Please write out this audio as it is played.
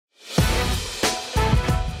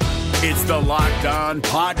It's the Locked On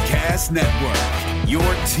Podcast Network, your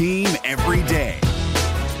team every day.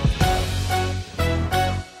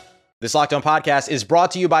 This Locked On Podcast is brought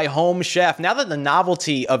to you by Home Chef. Now that the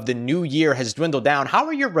novelty of the new year has dwindled down, how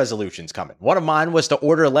are your resolutions coming? One of mine was to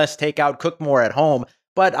order less takeout, cook more at home,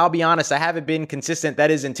 but I'll be honest, I haven't been consistent. That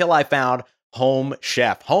is until I found Home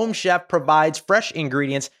Chef. Home Chef provides fresh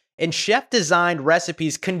ingredients and chef-designed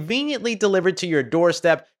recipes conveniently delivered to your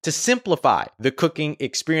doorstep to simplify the cooking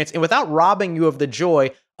experience and without robbing you of the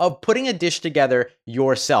joy of putting a dish together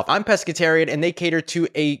yourself. I'm pescatarian and they cater to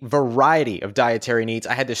a variety of dietary needs.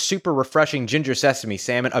 I had this super refreshing ginger sesame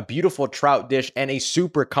salmon, a beautiful trout dish, and a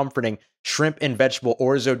super comforting shrimp and vegetable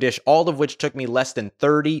orzo dish, all of which took me less than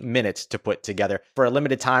 30 minutes to put together. For a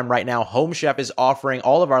limited time right now, Home Chef is offering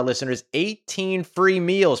all of our listeners 18 free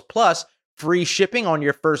meals plus free shipping on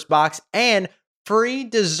your first box and free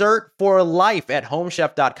dessert for life at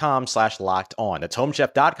homechef.com/lockedon. That's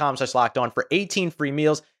homechef.com/lockedon for 18 free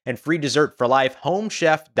meals and free dessert for life.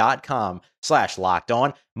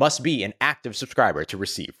 Homechef.com/lockedon. Must be an active subscriber to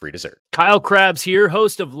receive free dessert. Kyle Krabs here,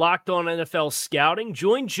 host of Locked On NFL Scouting.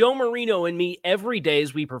 Join Joe Marino and me every day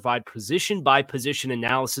as we provide position-by-position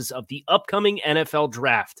analysis of the upcoming NFL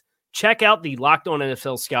Draft. Check out the Locked On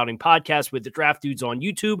NFL Scouting podcast with the Draft Dudes on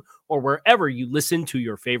YouTube or wherever you listen to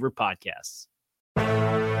your favorite podcasts.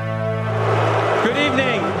 Good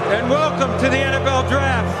evening and welcome to the NFL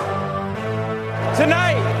Draft.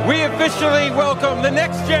 Tonight, we officially welcome the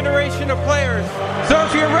next generation of players. So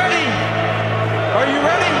if you're ready, are you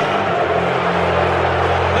ready?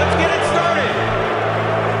 Let's get it started.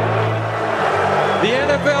 The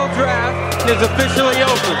NFL Draft is officially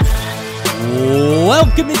open.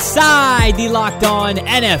 Welcome inside the Locked On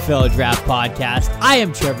NFL Draft Podcast. I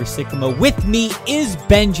am Trevor Sikkema. With me is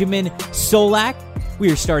Benjamin Solak.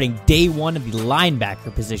 We are starting day one of the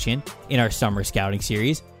linebacker position in our summer scouting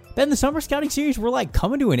series. Ben, the summer scouting series, we're like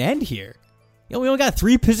coming to an end here. You know, we only got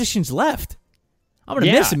 3 positions left. I'm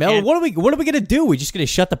going to miss him, Mel. What are we going to do? We just going to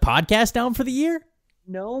shut the podcast down for the year?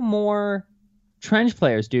 No more trench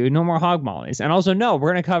players, dude. No more hog mollies. And also, no,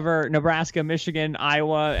 we're going to cover Nebraska, Michigan,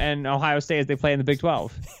 Iowa, and Ohio State as they play in the Big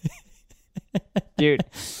 12. Dude,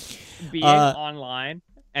 being online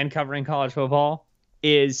and covering college football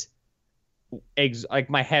is like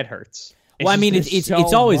my head hurts.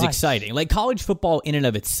 It's always exciting. Like college football in and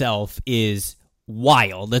of itself is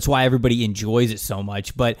wild. That's why everybody enjoys it so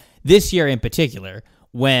much. But this year in particular,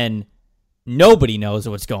 when nobody knows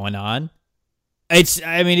what's going on, it's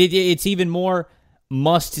even more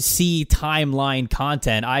must-see timeline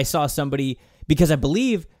content. I saw somebody, because I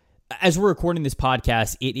believe, as we're recording this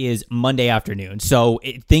podcast, it is Monday afternoon, so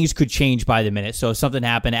things could change by the minute. So if something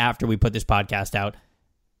happened after we put this podcast out,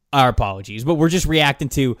 our apologies. But we're just reacting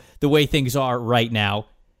to the way things are right now.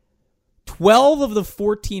 12 of the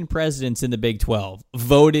 14 presidents in the Big 12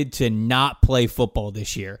 voted to not play football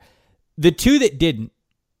this year. The 2 that didn't,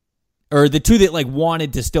 or the 2 that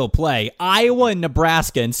wanted to still play, Iowa and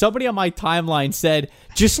Nebraska. And somebody on my timeline said,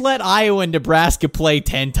 just let Iowa and Nebraska play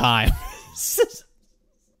 10 times.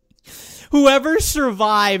 Whoever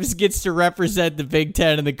survives gets to represent the Big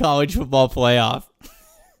Ten in the college football playoff.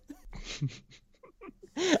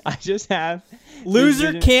 I just have...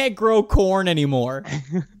 Loser can't grow corn anymore.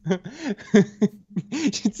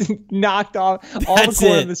 Just knocked off. All the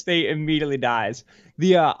corn in the state immediately dies.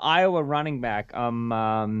 The Iowa running back,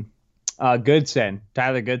 Goodson,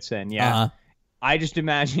 Tyler Goodson, yeah. Uh-huh. I just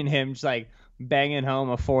imagine him just banging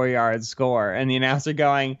home a 4-yard score, and the announcer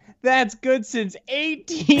going, "That's Goodson's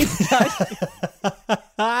 18th touchdown."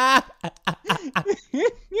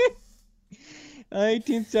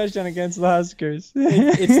 18th touchdown against the Huskers.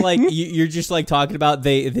 It's like you're just talking about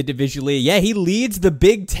the division lead. Yeah, he leads the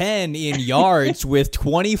Big Ten in yards with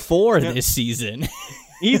 24 this season.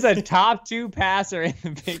 He's a top 2 passer in the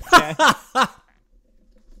Big Ten.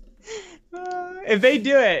 If they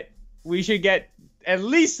do it, we should get at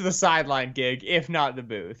least the sideline gig, if not the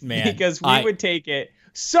booth. Man, because we would take it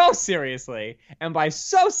so seriously. And by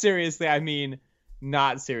so seriously, I mean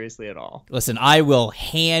not seriously at all. Listen, I will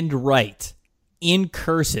handwrite in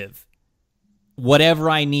cursive whatever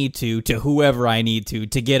I need to whoever I need to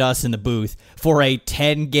get us in the booth for a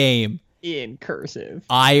 10-game in cursive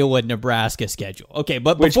Iowa-Nebraska schedule. Okay,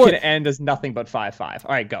 but which could end as nothing but 5-5.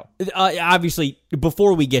 All right, go. Obviously,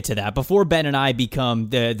 before we get to that, before Ben and I become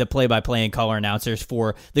the play-by-play and color announcers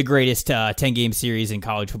for the greatest 10-game series in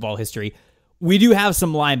college football history, we do have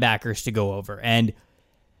some linebackers to go over. And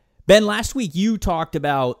Ben, last week you talked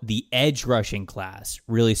about the edge rushing class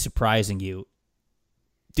really surprising you.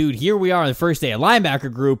 Dude, here we are on the first day of linebacker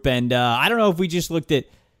group, and I don't know if we just looked at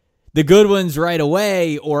the good ones right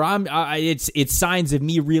away, or it's signs of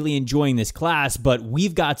me really enjoying this class. But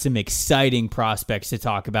we've got some exciting prospects to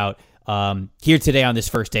talk about here today on this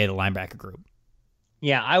first day of the linebacker group.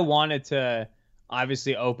 Yeah, I wanted to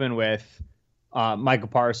obviously open with Micah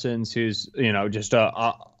Parsons, who's just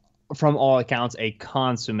from all accounts a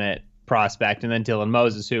consummate prospect, and then Dylan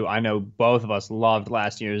Moses, who I know both of us loved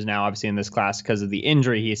last year, is now obviously in this class because of the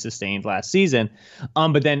injury he sustained last season.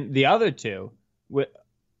 But then the other two,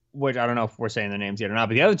 which I don't know if we're saying their names yet or not,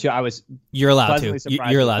 but the other two I was you're allowed to.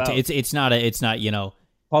 You're allowed to. It's not Palaie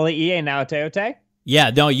and Gaoteote. Yeah,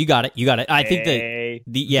 no, you got it. I think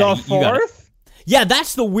the fourth. Yeah,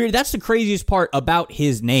 that's the craziest part about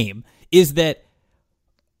his name is that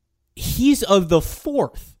he's of the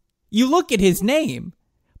fourth. You look at his name,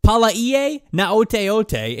 Palaie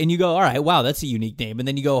Gaoteote, and you go, all right, wow, that's a unique name. And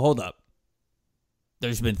then you go, hold up.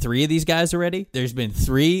 There's been 3 of these guys already? There's been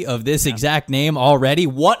 3 of this exact name already?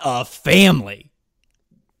 What a family.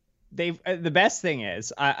 The best thing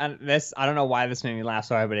is, I don't know why this made me laugh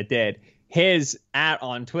so hard, but it did. His @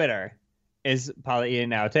 on Twitter is Palaie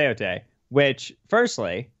Gaoteote, which,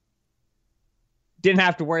 firstly, didn't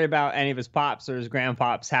have to worry about any of his pops or his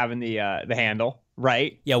grandpops having the handle.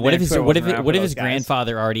 Right. Yeah. What if his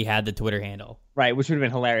grandfather already had the Twitter handle? Right. Which would have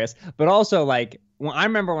been hilarious. But also, like, I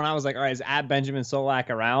remember when I was like, all right, is @ Benjamin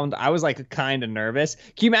Solak around? I was like kind of nervous.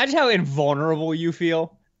 Can you imagine how invulnerable you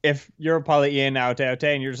feel if you're a Palaie Gaoteote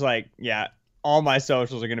and you're just like, yeah, all my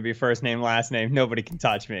socials are going to be first name, last name. Nobody can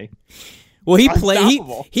touch me. Well,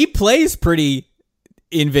 he plays pretty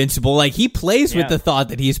invincible. Like, he plays with the thought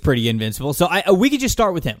that he's pretty invincible. So we could just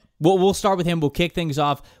start with him. We'll start with him. We'll kick things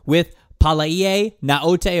off with Palaie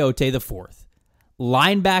Gaoteote IV,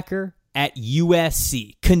 linebacker at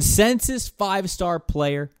USC, consensus 5-star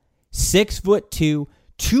player, 6'2",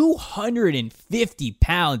 250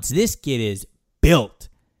 pounds. This kid is built.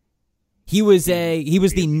 He was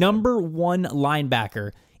the number 1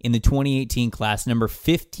 linebacker in the 2018 class, number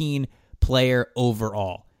 15 player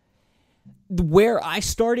overall. Where I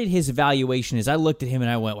started his evaluation is I looked at him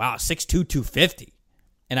and I went, wow, 6'2", 250.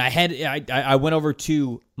 And I went over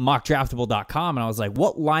to mockdraftable.com and I was like,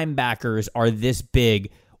 what linebackers are this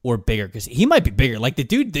big or bigger? Because he might be bigger. Like, the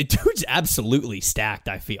dude's absolutely stacked,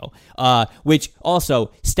 I feel. Which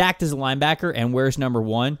also, stacked as a linebacker, and where's number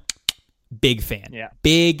 1? Big fan. Yeah.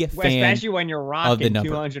 Big fan. Especially when you're rocking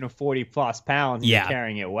 240 plus pounds and you're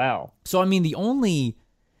carrying it well. So, I mean, the only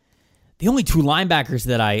 2 linebackers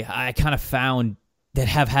that I kind of found that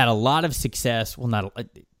have had a lot of success, well,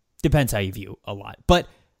 depends how you view a lot, but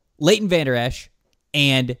Leighton Vander Esch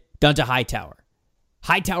and Donta Hightower.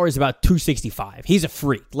 Hightower is about 265. He's a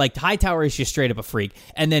freak. Like, Hightower is just straight up a freak.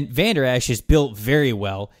 And then Vander Esch is built very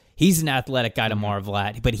well. He's an athletic guy to marvel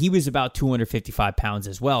at, but he was about 255 pounds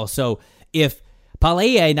as well. So if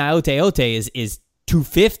Palaie Gaoteote is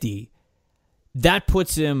 250, that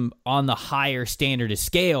puts him on the higher standard of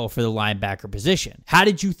scale for the linebacker position. How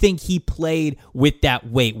did you think he played with that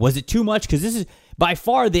weight? Was it too much? Because this is by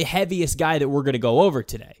far the heaviest guy that we're going to go over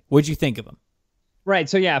today. What'd you think of him? Right.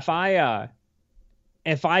 So, yeah,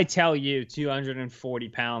 if I tell you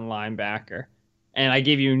 240-pound linebacker and I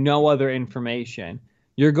give you no other information,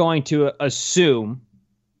 you're going to assume,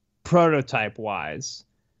 prototype-wise,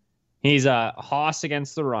 he's a hoss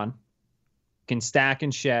against the run, can stack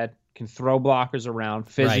and shed, can throw blockers around,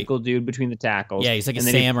 physical dude between the tackles. Yeah, he's like a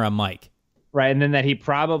Sam or a Mike. Right, and then that he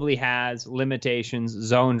probably has limitations,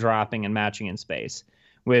 zone dropping, and matching in space.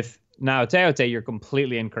 With Gaoteote, you're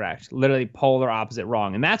completely incorrect. Literally polar opposite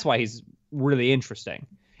wrong. And that's why he's really interesting,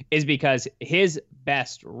 is because his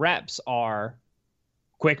best reps are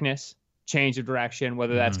quickness, change of direction,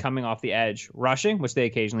 whether that's coming off the edge, rushing, which they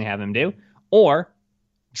occasionally have him do, or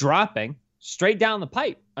dropping straight down the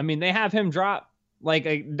pipe. I mean, they have him drop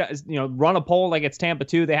run a pole like it's Tampa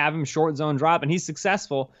 2. They have him short zone drop, and he's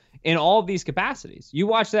successful in all of these capacities. You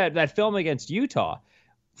watch that film against Utah,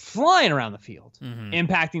 flying around the field,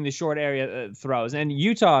 impacting the short area throws. And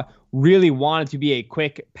Utah really wanted to be a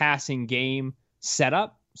quick passing game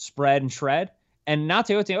setup, spread and shred. And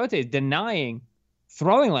Gaoteote is denying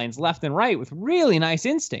throwing lanes left and right with really nice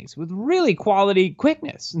instincts, with really quality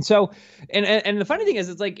quickness. And so, and the funny thing is,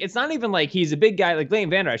 it's not even like he's a big guy like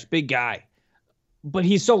Leighton Vander Esch, big guy. But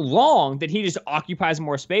he's so long that he just occupies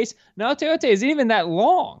more space. Gaoteote isn't even that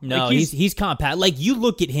long. No, like he's compact. Like, you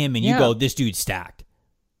look at him and you go, this dude's stacked.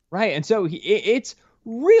 Right, and so it's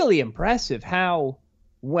really impressive how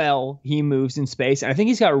well he moves in space. And I think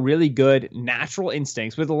he's got really good natural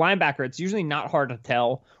instincts. With a linebacker, it's usually not hard to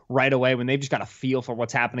tell right away when they've just got a feel for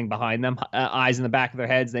what's happening behind them. Eyes in the back of their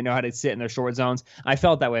heads. They know how to sit in their short zones. I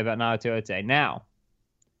felt that way about Gaoteote. Now,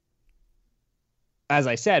 as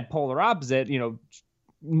I said, polar opposite,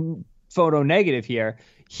 photo negative here.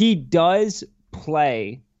 He does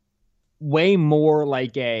play way more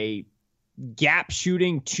like a gap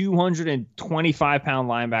shooting 225-pound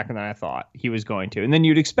linebacker than I thought he was going to. And then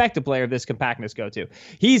you'd expect a player of this compactness go to.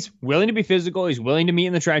 He's willing to be physical. He's willing to meet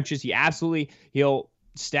in the trenches. He'll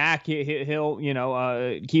stack.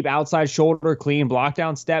 He'll keep outside shoulder clean, block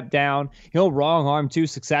down, step down. He'll wrong arm too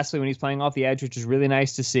successfully when he's playing off the edge, which is really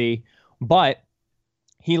nice to see. But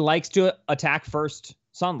he likes to attack first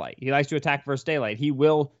sunlight. He likes to attack first daylight. He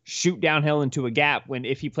will shoot downhill into a gap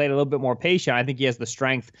if he played a little bit more patient. I think he has the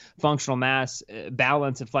strength, functional mass,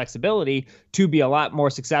 balance, and flexibility to be a lot more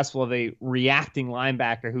successful of a reacting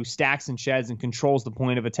linebacker who stacks and sheds and controls the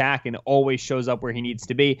point of attack and always shows up where he needs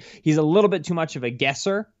to be. He's a little bit too much of a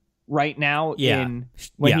guesser right now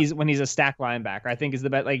when he's a stack linebacker. I think is the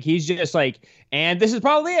best. Like, he's just like, and this is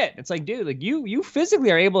probably it. It's like, dude, like you physically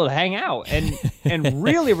are able to hang out and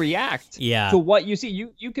really react to what you see.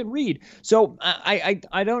 You can read. So I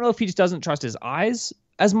don't know if he just doesn't trust his eyes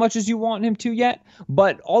as much as you want him to yet.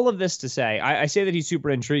 But all of this to say, I say that he's super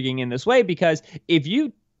intriguing in this way because if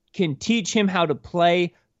you can teach him how to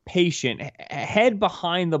play patient, head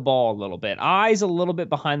behind the ball a little bit, eyes a little bit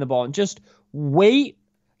behind the ball, and just wait.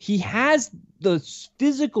 He has the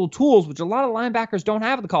physical tools, which a lot of linebackers don't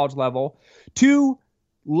have at the college level, to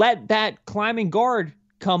let that climbing guard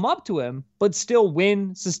come up to him, but still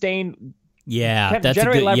win, sustain,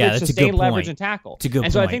 generate leverage, sustain leverage, and tackle. It's a good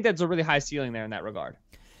and so point. I think that's a really high ceiling there in that regard.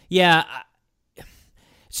 Yeah.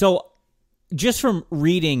 So just from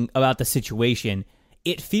reading about the situation,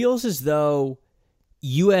 it feels as though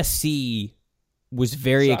USC was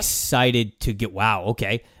very excited to get,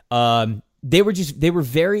 They were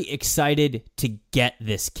very excited to get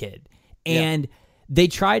this kid. And they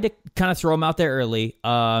tried to kind of throw him out there early.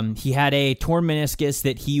 He had a torn meniscus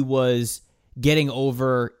that he was getting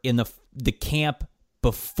over in the camp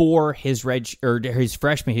before his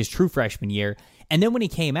true freshman year. And then when he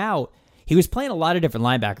came out, he was playing a lot of different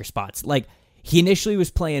linebacker spots. Like, he initially was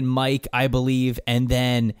playing Mike, I believe, and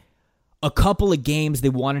then a couple of games they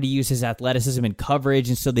wanted to use his athleticism and coverage,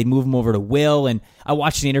 and so they'd move him over to Will. And I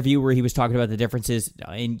watched an interview where he was talking about the differences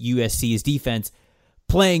in USC's defense,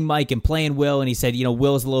 playing Mike and playing Will, and he said,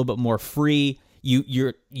 Will's a little bit more free.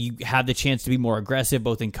 You have the chance to be more aggressive,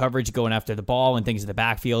 both in coverage, going after the ball and things in the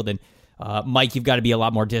backfield. And Mike, you've got to be a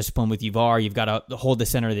lot more disciplined with UVAR. You've got to hold the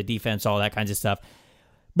center of the defense, all that kinds of stuff.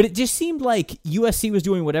 But it just seemed like USC was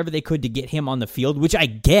doing whatever they could to get him on the field, which I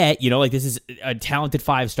get. This is a talented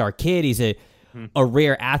 5-star kid. He's a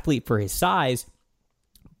rare athlete for his size.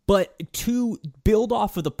 But to build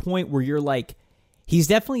off of the point where you're like, he's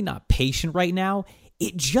definitely not patient right now,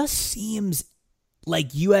 it just seems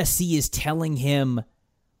like USC is telling him,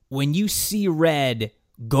 when you see red,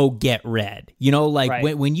 go get red.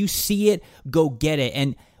 Right. when you see it, go get it.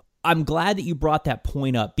 And I'm glad that you brought that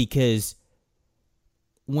point up, because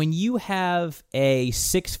when you have a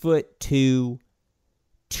 6'2",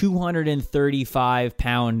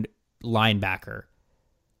 235-pound linebacker,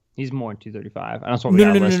 he's more than 235.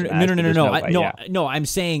 No. I'm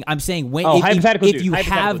saying when if you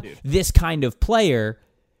have this kind of player,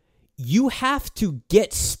 you have to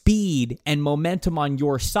get speed and momentum on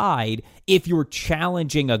your side if you're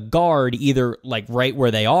challenging a guard, either like right where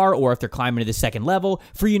they are or if they're climbing to the second level,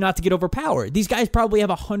 for you not to get overpowered. These guys probably have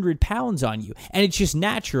 100 pounds on you, and it's just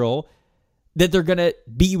natural that they're going to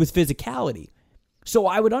beat you with physicality. So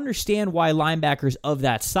I would understand why linebackers of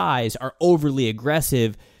that size are overly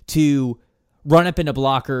aggressive to run up into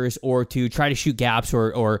blockers or to try to shoot gaps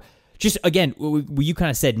or just, again, you kind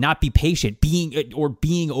of said, not be patient,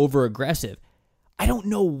 being over-aggressive. I don't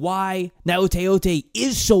know why Gaoteote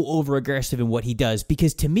is so over-aggressive in what he does,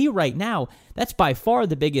 because to me right now, that's by far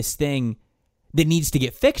the biggest thing that needs to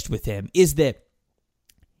get fixed with him, is that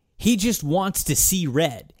he just wants to see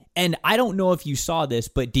red. And I don't know if you saw this,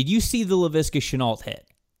 but did you see the Laviska Shenault hit?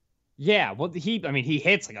 Yeah, well, he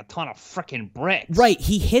hits like a ton of freaking bricks. Right,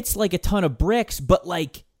 he hits like a ton of bricks, but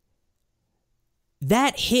like,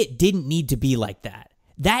 that hit didn't need to be like that.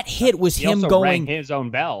 That hit was he him also going rang his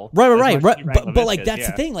own bell. Right. But like, that's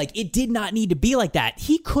the thing. Like, it did not need to be like that.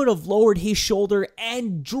 He could have lowered his shoulder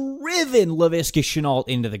and driven Laviska Shenault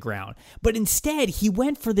into the ground. But instead, he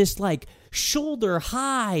went for this like shoulder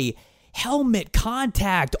high, helmet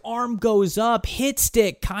contact, arm goes up, hit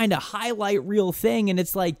stick kind of highlight reel thing. And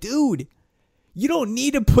it's like, dude, you don't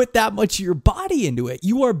need to put that much of your body into it.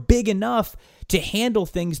 You are big enough to handle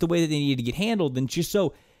things the way that they need to get handled. And just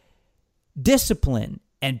so, discipline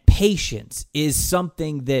and patience is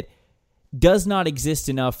something that does not exist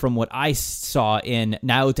enough from what I saw in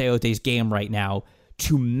Gaoteote's game right now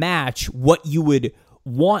to match what you would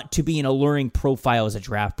want to be an alluring profile as a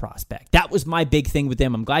draft prospect. That was my big thing with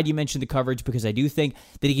him. I'm glad you mentioned the coverage because I do think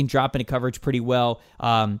that he can drop into coverage pretty well.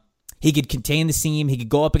 He could contain the seam. He could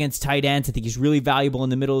go up against tight ends. I think he's really valuable in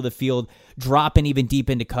the middle of the field, dropping even deep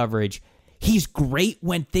into coverage. He's great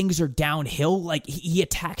when things are downhill. Like, he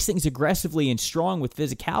attacks things aggressively and strong with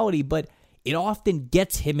physicality, but it often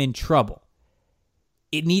gets him in trouble.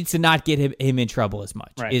 It needs to not get him in trouble as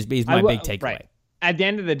much, is my big takeaway. Right. At the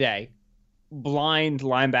end of the day, blind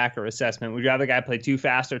linebacker assessment. Would you rather the guy play too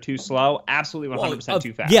fast or too slow? Absolutely 100%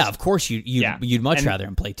 too fast. Yeah, of course you'd much rather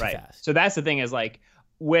him play too fast. So that's the thing is, like,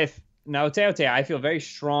 with Gaoteote, I feel very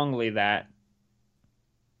strongly that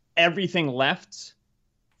everything left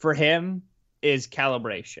for him is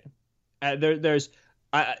calibration. There's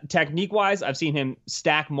technique-wise, I've seen him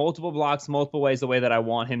stack multiple blocks multiple ways the way that I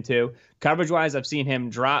want him to. Coverage-wise, I've seen him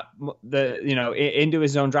drop into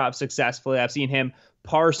his zone drop successfully. I've seen him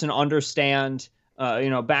parse and understand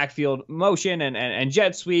backfield motion and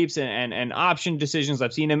jet sweeps and option decisions.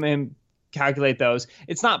 I've seen him calculate those.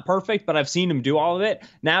 It's not perfect, but I've seen him do all of it.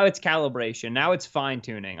 Now it's calibration. Now it's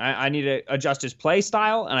fine-tuning. I need to adjust his play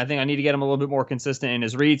style, and I think I need to get him a little bit more consistent in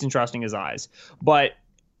his reads and trusting his eyes. But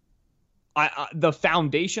the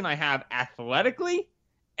foundation I have athletically,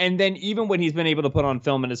 and then even when he's been able to put on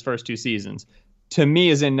film in his first 2 seasons, to me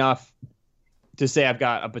is enough to say I've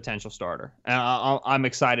got a potential starter. And I'm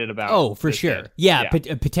excited about. Oh, for sure. Yeah.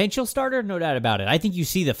 A potential starter, no doubt about it. I think you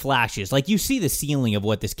see the flashes, like you see the ceiling of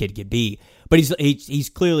what this kid could be, but he's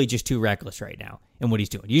clearly just too reckless right now in what he's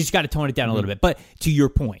doing. You just got to tone it down a little bit. But to your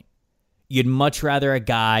point, you'd much rather a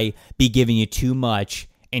guy be giving you too much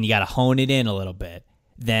and you got to hone it in a little bit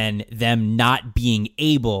than them not being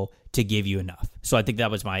able to give you enough. So I think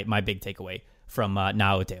that was my big takeaway from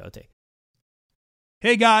Gaoteote.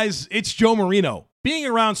 Hey guys, it's Joe Marino. Being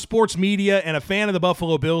around sports media and a fan of the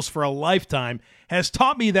Buffalo Bills for a lifetime has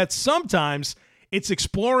taught me that sometimes it's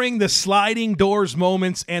exploring the sliding doors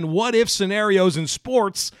moments and what-if scenarios in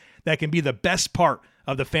sports that can be the best part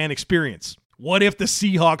of the fan experience. What if the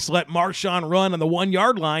Seahawks let Marshawn run on the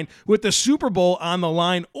 1-yard line with the Super Bowl on the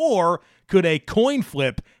line? Or could a coin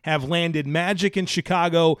flip have landed Magic in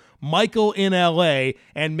Chicago, Michael in LA,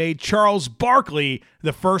 and made Charles Barkley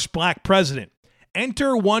the first black president?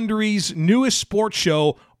 Enter Wondery's newest sports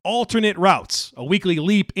show, Alternate Routes, a weekly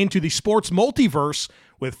leap into the sports multiverse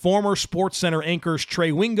with former SportsCenter anchors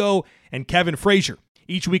Trey Wingo and Kevin Frazier.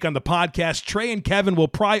 Each week on the podcast, Trey and Kevin will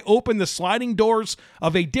pry open the sliding doors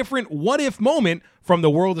of a different what-if moment from the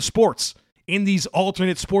world of sports. In these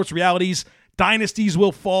alternate sports realities, dynasties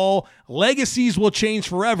will fall, legacies will change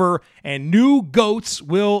forever, and new GOATs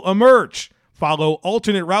will emerge. Follow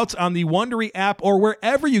Alternate Routes on the Wondery app or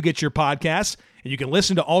wherever you get your podcasts, and you can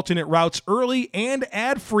listen to Alternate Routes early and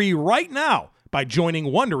ad-free right now by joining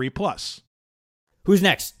Wondery Plus. Who's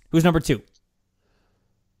next? Who's number 2?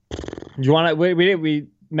 Do you want to? We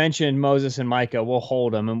mentioned Moses and Micah. We'll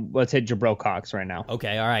hold them, and let's hit Jabril Cox right now.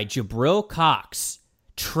 Okay, all right. Jabril Cox,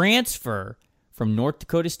 transfer from North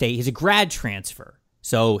Dakota State. He's a grad transfer,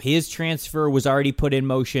 so his transfer was already put in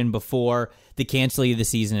motion before the canceling of the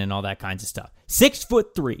season and all that kinds of stuff.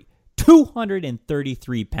 6'3",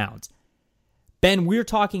 233 pounds. Ben, we're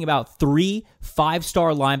talking about 3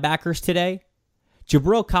 5-star linebackers today.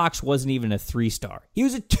 Jabril Cox wasn't even a 3-star. He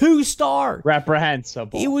was a 2-star.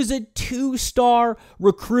 Reprehensible. He was a 2-star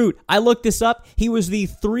recruit. I looked this up. He was the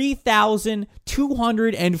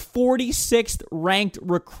 3,246th ranked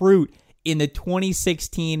recruit in the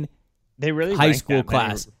 2016 high school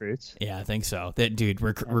class. Recruits? Yeah, I think so. Dude,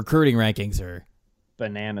 recruiting rankings are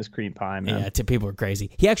bananas cream pie, man. Yeah, people are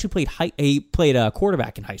crazy. He actually played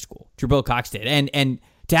quarterback in high school. Jabril Cox did, and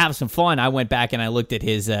to have some fun, I went back and I looked at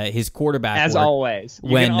his quarterback. As work. Always,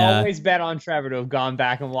 you can always bet on Trevor to have gone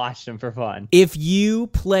back and watched him for fun. If you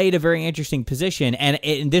played a very interesting position,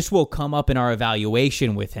 and this will come up in our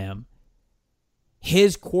evaluation with him,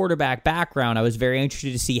 his quarterback background, I was very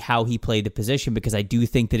interested to see how he played the position because I do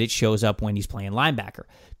think that it shows up when he's playing linebacker.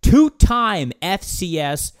 2-time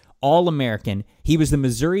FCS All-American. He was the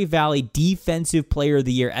Missouri Valley Defensive Player of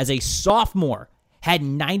the Year as a sophomore. Had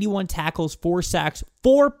 91 tackles, 4 sacks,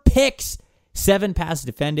 4 picks, 7 passes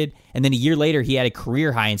defended, and then a year later, he had a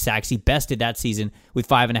career high in sacks. He bested that season with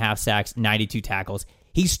 5.5 sacks, 92 tackles.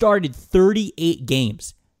 He started 38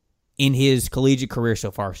 games in his collegiate career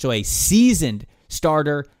so far, so a seasoned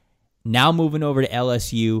starter, now moving over to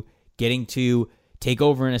LSU, getting to take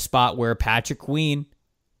over in a spot where Patrick Queen,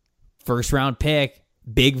 first-round pick,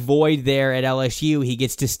 big void there at LSU. He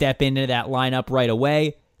gets to step into that lineup right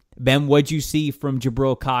away. Ben, what'd you see from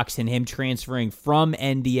Jabril Cox and him transferring from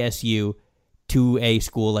NDSU to a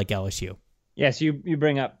school like LSU? Yes, you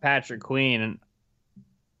bring up Patrick Queen, and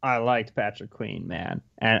I liked Patrick Queen, man.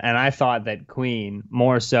 And I thought that Queen,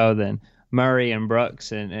 more so than Murray and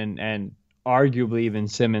Brooks and arguably even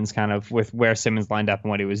Simmons, kind of with where Simmons lined up and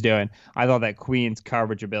what he was doing, I thought that Queen's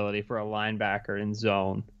coverage ability for a linebacker in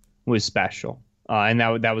zone was special. And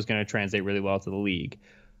that was going to translate really well to the league.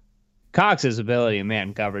 Cox's ability in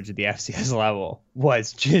man coverage at the FCS level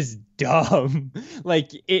was just dumb.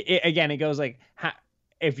 Like, it goes like,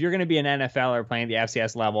 if you're going to be an NFLer playing the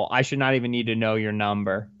FCS level, I should not even need to know your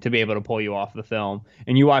number to be able to pull you off the film.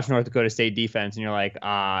 And you watch North Dakota State defense and you're like,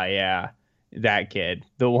 yeah, that kid,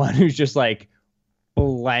 the one who's just like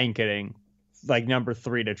blanketing like number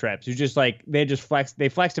 3 to trips, who's just like, they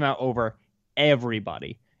flexed him out over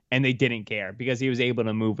everybody and they didn't care because he was able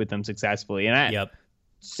to move with them successfully. And at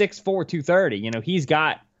 6'4", 230, he's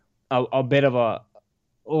got a bit of a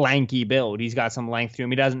lanky build. He's got some length to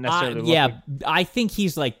him. He doesn't necessarily look I think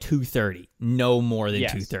he's like 230, no more than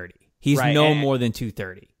 230. He's right. More than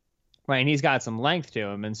 230. Right, and he's got some length to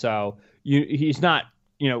him, and so he's not,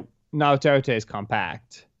 Gaoteote is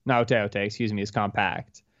compact. Gaoteote, is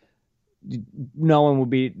compact. No one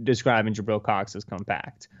would be describing Jabril Cox as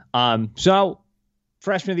compact. So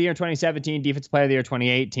freshman of the year in 2017, defensive player of the year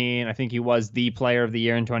 2018. I think he was the player of the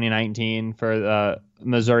year in 2019 for the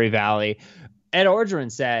Missouri Valley. Ed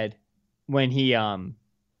Orgeron said when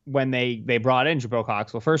they brought in Jabril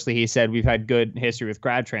Cox, well, firstly, he said, we've had good history with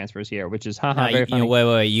grad transfers here, which is very funny.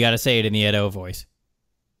 Wait. You got to say it in the Ed O voice.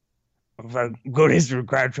 Good history with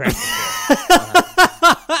grad transfers.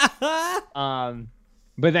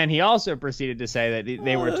 But then he also proceeded to say that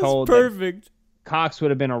they were told that Cox would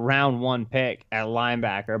have been a round 1 pick at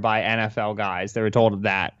linebacker by NFL guys. They were told of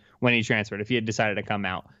that when he transferred, if he had decided to come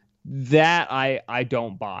out. That I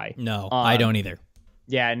don't buy. No, I don't either.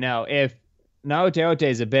 Yeah, no. If Gaoteote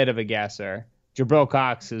is a bit of a guesser, Jabril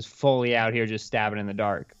Cox is fully out here just stabbing in the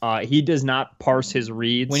dark. He does not parse his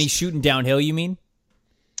reads. When he's shooting downhill, you mean?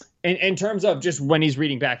 In terms of just when he's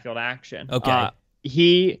reading backfield action. Okay.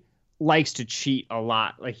 He likes to cheat a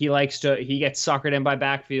lot. Like he gets suckered in by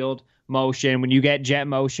backfield motion. When you get jet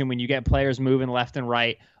motion, when you get players moving left and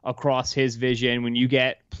right across his vision, when you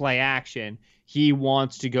get play action, he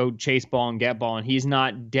wants to go chase ball and get ball, and he's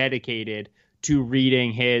not dedicated to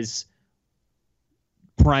reading his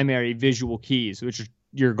primary visual keys, which are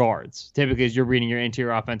your guards. Typically, as you're reading your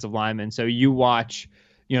interior offensive linemen. So you watch,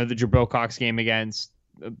 the Jabril Cox game against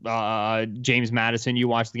James Madison. You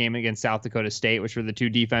watch the game against South Dakota State, which were the 2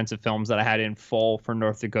 defensive films that I had in full for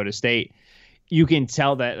North Dakota State. You can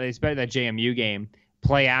tell that, especially that JMU game,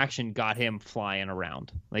 play action got him flying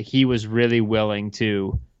around. Like he was really willing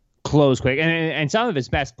to close quick, and some of his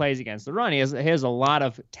best plays against the run, he has a lot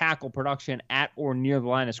of tackle production at or near the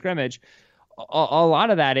line of scrimmage. A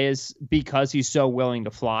lot of that is because he's so willing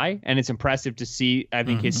to fly, and it's impressive to see, I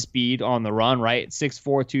think, his speed on the run, right? 6'4",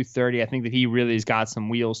 230, I think that he really has got some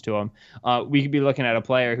wheels to him. We could be looking at a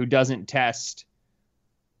player who doesn't test,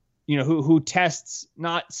 who tests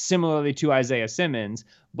not similarly to Isaiah Simmons,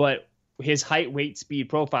 but his height, weight, speed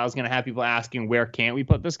profile is going to have people asking, where can't we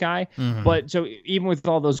put this guy? But so even with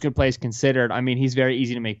all those good plays considered, I mean, he's very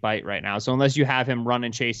easy to make bite right now. So unless you have him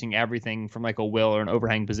running, chasing everything from like a will or an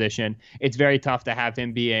overhang position, it's very tough to have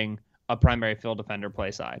him being a primary field defender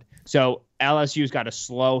play side. So LSU's got to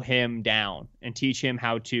slow him down and teach him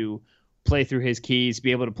how to play through his keys,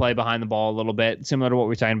 be able to play behind the ball a little bit, similar to what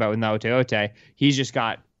we're talking about with Gaoteote. He's just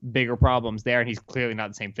got bigger problems there, and he's clearly not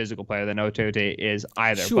the same physical player that Gaoteote is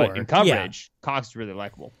either. Sure, but in coverage, Cox is really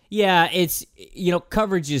likable. Yeah, it's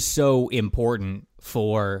coverage is so important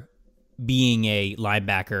for being a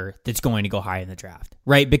linebacker that's going to go high in the draft,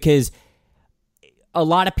 right? Because a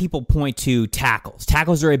lot of people point to tackles.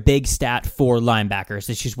 Tackles are a big stat for linebackers.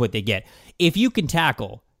 It's just what they get. If you can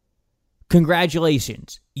tackle,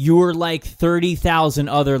 congratulations. You're like 30,000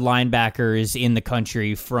 other linebackers in the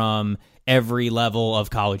country from every level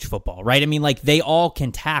of college football, right? I mean, like, they all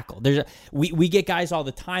can tackle. We get guys all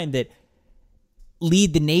the time that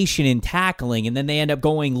lead the nation in tackling, and then they end up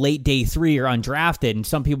going late day 3 or undrafted, and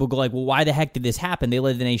some people go like, well, why the heck did this happen? They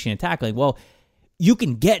led the nation in tackling. Well, you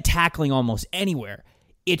can get tackling almost anywhere.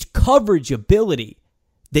 It's coverage ability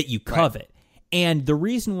that you covet. Right. And the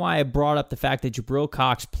reason why I brought up the fact that Jabril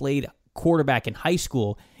Cox played quarterback in high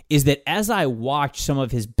school is that as I watched some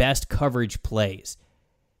of his best coverage plays,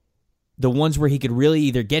 the ones where he could really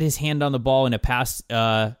either get his hand on the ball in a pass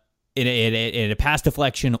in a pass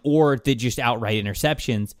deflection or the just outright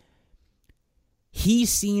interceptions, he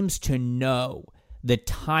seems to know the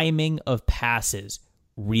timing of passes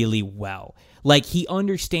really well. Like, he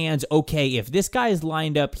understands, okay, if this guy is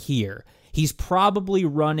lined up here, he's probably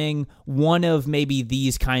running one of maybe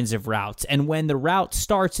these kinds of routes. And when the route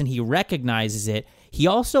starts and he recognizes it, he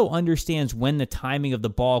also understands when the timing of the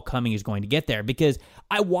ball coming is going to get there. Because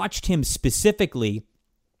I watched him specifically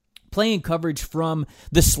playing coverage from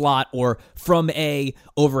the slot or from a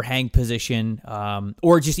overhang position,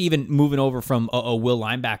 or just even moving over from a will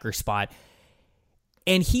linebacker spot.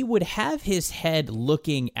 And he would have his head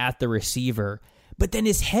looking at the receiver, but then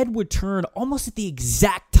his head would turn almost at the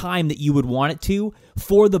exact time that you would want it to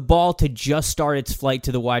for the ball to just start its flight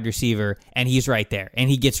to the wide receiver, and he's right there, and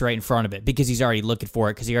he gets right in front of it because he's already looking for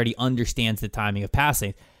it because he already understands the timing of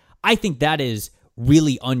passing. I think that is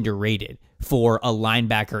really underrated for a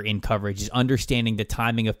linebacker in coverage, is understanding the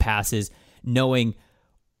timing of passes, knowing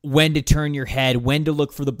when to turn your head, when to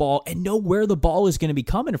look for the ball, and know where the ball is going to be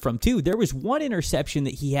coming from, too. There was one interception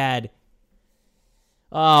that he had.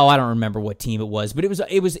 Oh, I don't remember what team it was, but it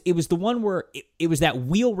was the one where it was that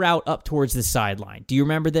wheel route up towards the sideline. Do you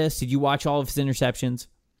remember this? Did you watch all of his interceptions?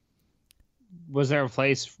 Was there a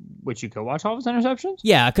place which you could watch all of his interceptions?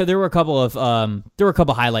 Yeah, because there were a couple of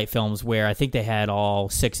highlight films where I think they had all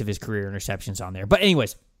 6 of his career interceptions on there. But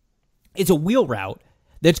anyways, it's a wheel route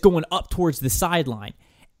that's going up towards the sideline,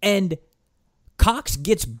 and Cox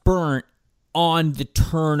gets burnt on the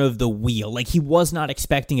turn of the wheel. Like, he was not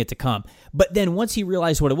expecting it to come. But then once he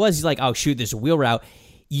realized what it was, he's like, oh, shoot, there's a wheel route.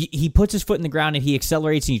 He puts his foot in the ground, and he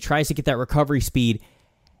accelerates, and he tries to get that recovery speed.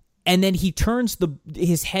 And then he turns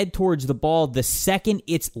his head towards the ball the second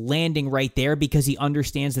it's landing right there because he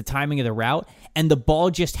understands the timing of the route. And the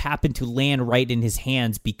ball just happened to land right in his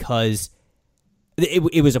hands because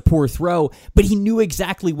it was a poor throw. But he knew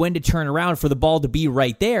exactly when to turn around for the ball to be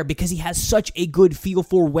right there because he has such a good feel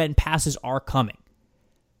for when passes are coming.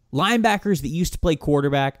 Linebackers that used to play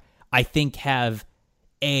quarterback, I think, have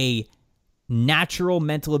a natural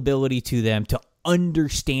mental ability to them to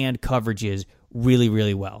understand coverages really,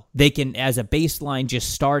 really well. They can, as a baseline,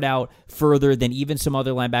 just start out further than even some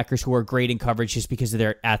other linebackers who are great in coverage just because of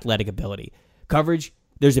their athletic ability. Coverage,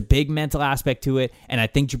 there's a big mental aspect to it, and I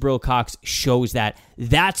think Jabril Cox shows that.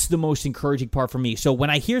 That's the most encouraging part for me. So when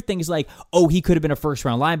I hear things like, oh, he could have been a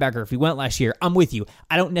first-round linebacker if he went last year, I'm with you.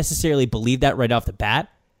 I don't necessarily believe that right off the bat,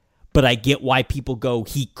 but I get why people go,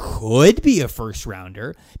 he could be a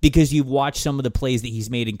first-rounder because you've watched some of the plays that he's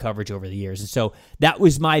made in coverage over the years. And so that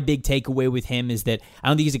was my big takeaway with him, is that I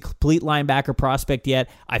don't think he's a complete linebacker prospect yet.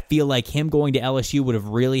 I feel like him going to LSU would have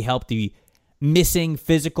really helped the missing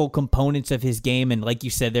physical components of his game. And like you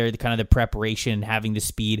said there, the kind of the preparation, having the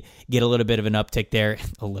speed, get a little bit of an uptick there,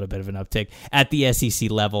 a little bit of an uptick at the SEC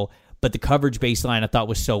level. But the coverage baseline I thought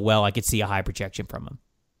was so well, I could see a high projection from him.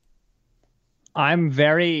 I'm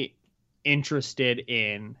very interested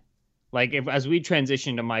in, like, if as we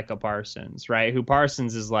transition to Micah Parsons, right? Who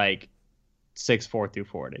Parsons is like 6'4"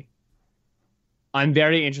 240. I'm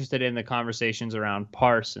very interested in the conversations around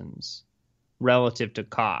Parsons relative to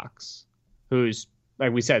Cox, who's,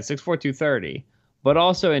 like we said, 6'4" 230, but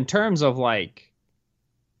also in terms of like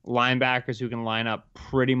linebackers who can line up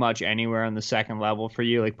pretty much anywhere on the second level for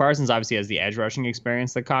you. Like, Parsons obviously has the edge rushing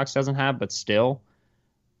experience that Cox doesn't have, but still,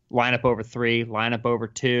 line up over 3, line up over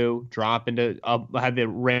 2, drop into, have the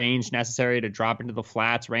range necessary to drop into the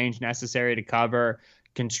flats, range necessary to cover,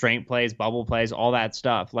 constraint plays, bubble plays, all that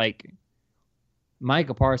stuff. Like,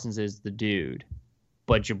 Micah Parsons is the dude,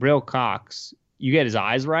 but Jabril Cox, you get his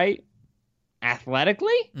eyes right,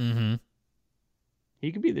 athletically,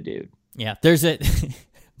 he could be the dude. Yeah, there's a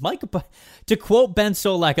Micah. To quote Ben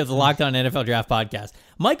Solak of the Locked On NFL Draft Podcast,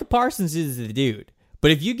 Micah Parsons is the dude,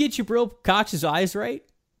 but if you get Jabril Cox's eyes right,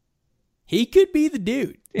 he could be the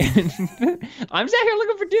dude. I'm sat here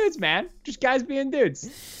looking for dudes, man. Just guys being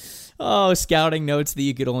dudes. Oh, scouting notes that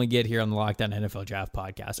you could only get here on the Locked On NFL Draft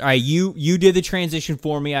Podcast. All right, you did the transition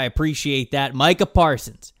for me. I appreciate that. Micah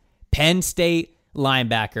Parsons, Penn State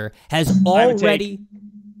linebacker, has already...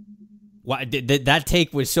 That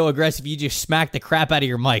take was so aggressive, you just smacked the crap out of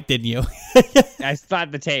your mic, didn't you? I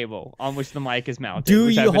slapped the table on which the mic is mounted,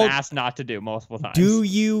 which I've been asked not to do multiple times. Do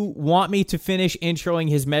you want me to finish introing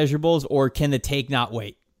his measurables, or can the take not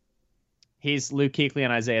wait? He's Luke Kuechly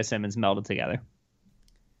and Isaiah Simmons melded together.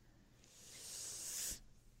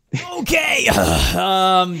 Okay.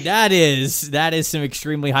 That is some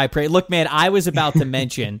extremely high praise. Look, man, I was about to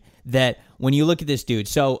mention that when you look at this dude,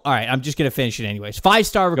 so, all right, I'm just going to finish it anyways.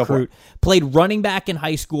 5-star recruit, played running back in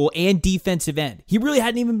high school and defensive end. He really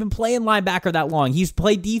hadn't even been playing linebacker that long. He's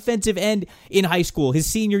played defensive end in high school. His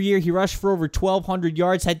senior year, he rushed for over 1,200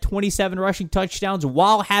 yards, had 27 rushing touchdowns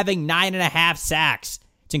while having 9.5 sacks.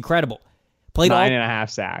 It's incredible. Played 9.5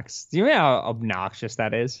 sacks. Do you know how obnoxious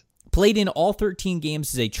that is? Played in all 13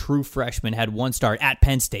 games as a true freshman, had 1 start at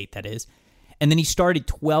Penn State, that is. And then he started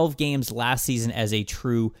 12 games last season as a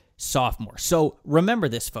true sophomore. So remember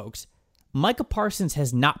this, folks. Micah Parsons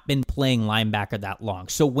has not been playing linebacker that long.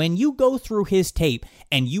 So when you go through his tape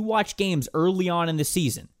and you watch games early on in the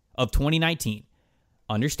season of 2019,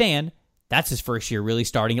 understand that's his first year really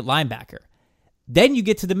starting at linebacker. Then you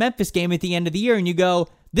get to the Memphis game at the end of the year and you go,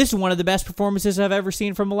 this is one of the best performances I've ever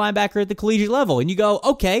seen from a linebacker at the collegiate level. And you go,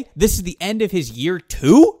 okay, this is the end of his year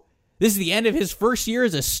 2? This is the end of his first year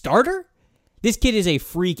as a starter? This kid is a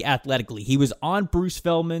freak athletically. He was on Bruce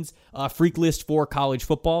Feldman's freak list for college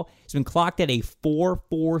football. He's been clocked at a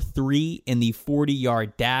 4.43 in the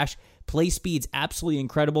 40-yard dash. Play speed's absolutely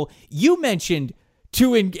incredible. You mentioned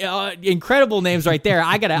two incredible names right there.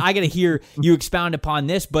 I gotta hear you expound upon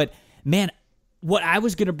this. But man, what I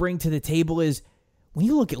was gonna bring to the table is when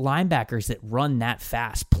you look at linebackers that run that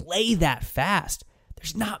fast, play that fast,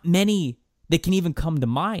 there's not many that can even come to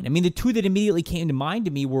mind. I mean, the two that immediately came to mind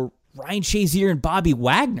to me were Ryan Shazier and Bobby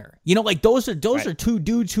Wagner. You know, like those are two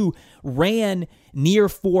dudes who ran near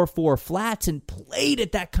 4.4 flats and played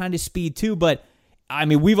at that kind of speed too. But I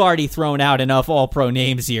mean, we've already thrown out enough all-pro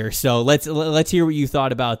names here, so let's hear what you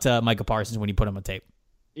thought about Micah Parsons when you put him on tape.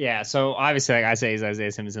 Yeah, so obviously, like I say, is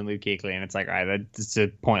Isaiah Simmons and Luke Kuechly, and it's like, all right, that's a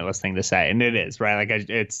pointless thing to say, and it is, right? Like,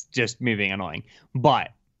 it's just me being annoying.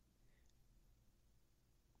 But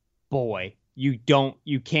boy, you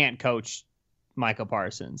can't coach Micah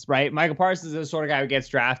Parsons, right? Micah Parsons is the sort of guy who gets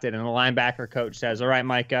drafted and the linebacker coach says, all right,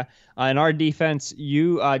 Micah, in our defense,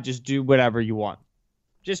 you just do whatever you want.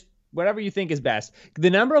 Just whatever you think is best. The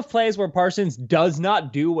number of plays where Parsons does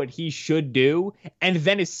not do what he should do and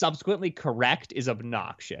then is subsequently correct is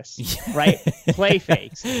obnoxious, right? Play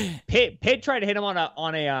fakes. Pitt tried to hit him on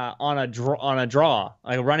a draw,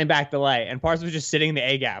 like a running back delay, and Parsons was just sitting in the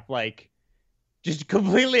A gap, like just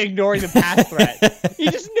completely ignoring the pass threat. He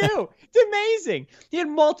just knew. It's amazing. He had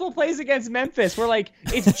multiple plays against Memphis where, like,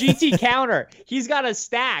 it's GT counter. He's got to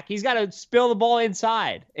stack. He's got to spill the ball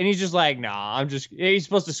inside. And he's just like, nah, he's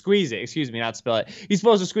supposed to squeeze it. Excuse me, not spill it. He's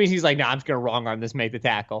supposed to squeeze. He's like, nah, I'm just going to wrong arm this, make the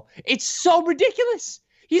tackle. It's so ridiculous.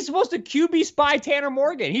 He's supposed to QB spy Tanner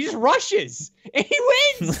Morgan. He just rushes and he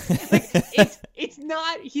wins. Like,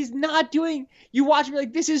 he's not doing, you watch him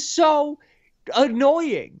like, this is so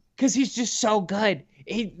annoying because he's just so good.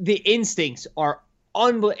 The instincts are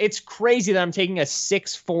unbelievable. It's crazy that I'm taking a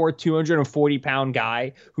 6'4", 240-pound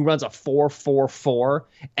guy who runs a 4.44,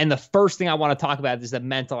 and the first thing I want to talk about is the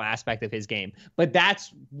mental aspect of his game. But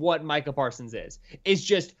that's what Micah Parsons is. It's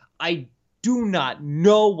just, I do not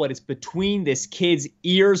know what is between this kid's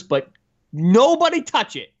ears, but nobody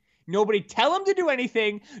touch it. Nobody tell him to do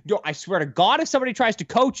anything. I swear to God, if somebody tries to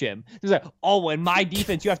coach him, he's like, oh, in my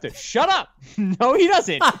defense, you have to shut up. No, he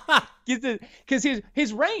doesn't. Because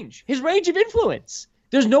his range of influence.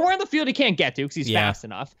 There's nowhere on the field he can't get to because he's fast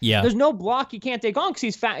enough. Yeah. There's no block he can't take on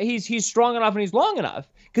because he's strong enough and he's long enough.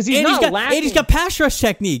 Because he's lacking. And he's got pass rush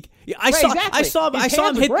technique. I saw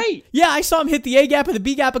him hit. Great. Yeah, I saw him hit the A gap and the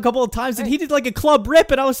B gap a couple of times, and he did like a club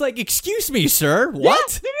rip, and I was like, "Excuse me, sir,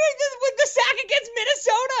 what?" Yeah, with the sack against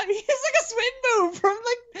Minnesota, he's like a swing move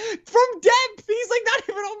from depth. He's like not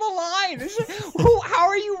even on the line. It's like, how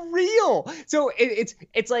are you real? So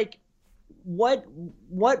it's like, what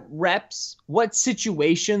reps, what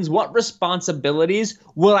situations, what responsibilities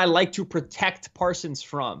would I like to protect Parsons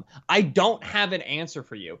from? I don't have an answer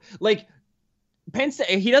for you. Like, Penn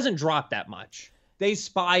State, he doesn't drop that much. They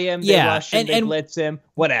spy him, they rush him, they blitz him,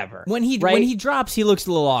 whatever. When he drops, he looks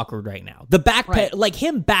a little awkward right now. The like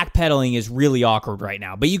him backpedaling is really awkward right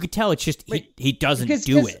now. But you could tell it's just he doesn't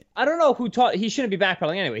do it. I don't know who taught. He shouldn't be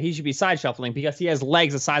backpedaling anyway. He should be side shuffling because he has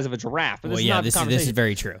legs the size of a giraffe. But this is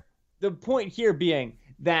very true. The point here being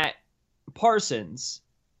that Parsons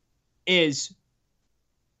is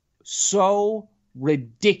so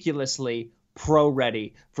ridiculously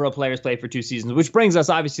pro-ready for a player who's played for 2 seasons, which brings us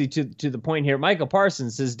obviously to the point here. Micah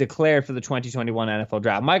Parsons is declared for the 2021 NFL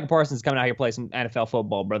draft. Micah Parsons is coming out here to play some NFL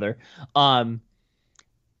football, brother.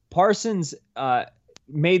 Parsons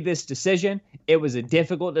made this decision. It was a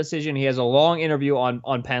difficult decision. He has a long interview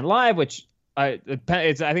on Penn Live, which I think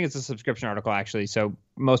it's a subscription article, actually, so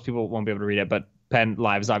most people won't be able to read it, but Penn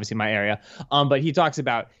Live is obviously my area. But he talks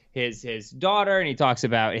about his daughter, and he talks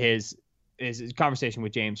about his conversation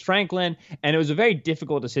with James Franklin, and it was a very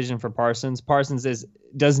difficult decision for Parsons. Parsons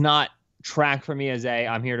does not track for me as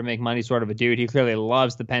I'm here to make money sort of a dude. He clearly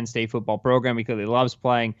loves the Penn State football program. He clearly loves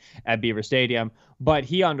playing at Beaver Stadium, but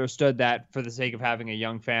he understood that for the sake of having a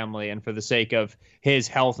young family and for the sake of his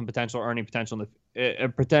health and potential earning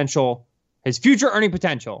potential, his future earning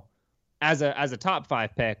potential as a top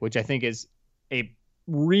 5 pick, which I think is a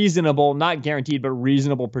reasonable, not guaranteed, but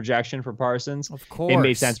reasonable projection for Parsons, of course, it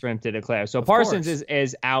made sense for him to declare. So Parsons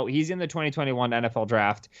is out. He's in the 2021 NFL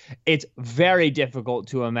draft. It's very difficult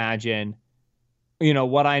to imagine,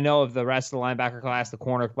 what I know of the rest of the linebacker class, the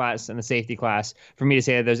corner class, and the safety class, for me to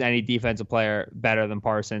say that there's any defensive player better than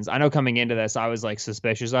Parsons. I know coming into this, I was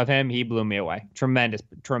suspicious of him. He blew me away. Tremendous,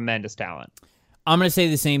 tremendous talent. I'm going to say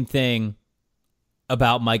the same thing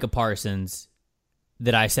about Micah Parsons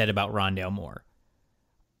that I said about Rondale Moore.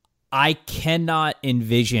 I cannot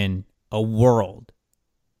envision a world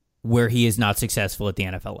where he is not successful at the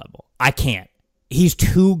NFL level. I can't. He's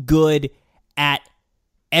too good at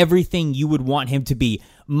everything you would want him to be,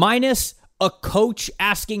 minus a coach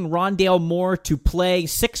asking Rondale Moore to play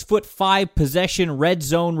 6'5" possession red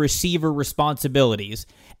zone receiver responsibilities,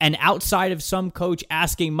 and outside of some coach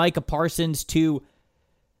asking Micah Parsons to,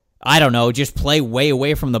 I don't know, just play way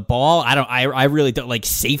away from the ball. I really don't, like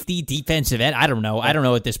safety, defensive end. I don't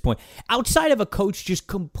know at this point. Outside of a coach just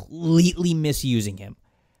completely misusing him,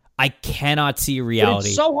 I cannot see a reality.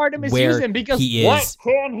 It's so hard to misuse him because what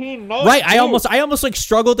can he not right? do? I almost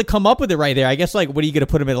struggled to come up with it right there. I guess what are you going to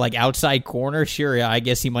put him in outside corner? Sure, yeah, I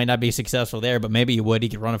guess he might not be successful there, but maybe he would. He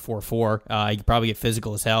could run a 4.4. He could probably get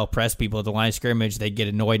physical as hell, press people at the line of scrimmage. They'd get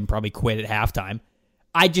annoyed and probably quit at halftime.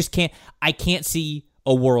 I just can't. I can't see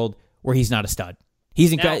a world where he's not a stud.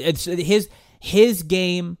 He's incredible. It's his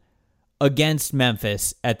game against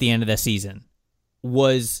Memphis at the end of the season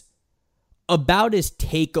was about as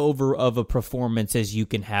takeover of a performance as you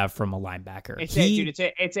can have from a linebacker.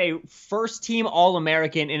 It's a first-team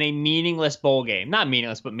All-American in a meaningless bowl game. Not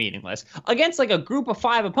meaningless, but meaningless. Against a group of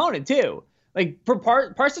 5 opponent, too.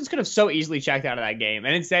 Parsons could have so easily checked out of that game,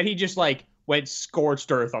 and instead he just, went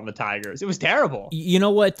scorched earth on the Tigers. It was terrible. You know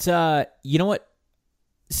what?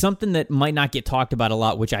 Something that might not get talked about a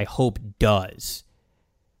lot, which I hope does,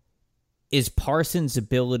 is Parsons'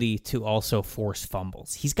 ability to also force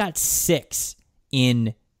fumbles. He's got 6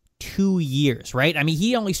 in 2 years, right? I mean,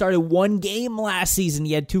 he only started 1 game last season.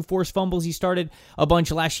 He had 2 forced fumbles. He started a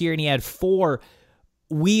bunch last year, and he had 4.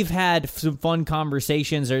 We've had some fun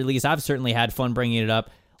conversations, or at least I've certainly had fun bringing it up.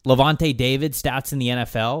 Levante David stats in the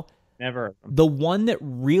NFL. Never. The one that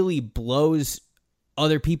really blows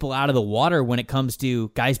other people out of the water when it comes to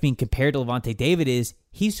guys being compared to Levante David is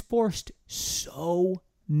he's forced so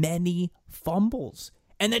many fumbles.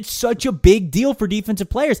 And that's such a big deal for defensive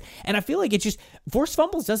players. And I feel like it's just, forced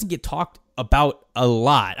fumbles doesn't get talked about a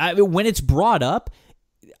lot. When it's brought up,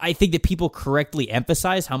 I think that people correctly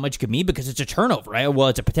emphasize how much it could mean because it's a turnover, right? Well,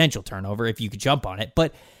 it's a potential turnover if you could jump on it.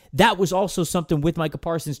 But that was also something with Micah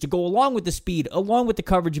Parsons to go along with the speed, along with the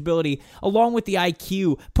coverage ability, along with the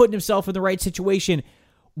IQ, putting himself in the right situation.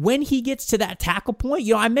 When he gets to that tackle point,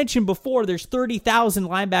 I mentioned before, there's 30,000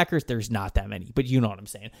 linebackers. There's not that many, but you know what I'm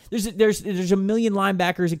saying. There's a million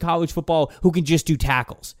linebackers in college football who can just do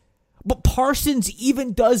tackles. But Parsons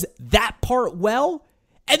even does that part well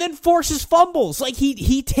and then forces fumbles.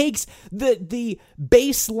 He takes the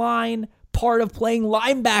baseline part of playing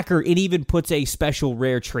linebacker and even puts a special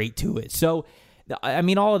rare trait to it. So, I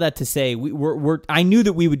mean, all of that to say, I knew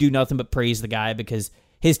that we would do nothing but praise the guy because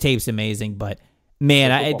his tape's amazing, but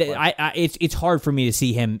man, it's hard for me to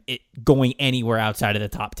see him going anywhere outside of the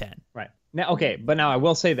top 10. Right. Now, okay, but now I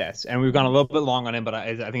will say this, and we've gone a little bit long on him, but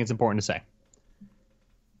I think it's important to say.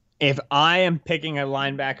 If I am picking a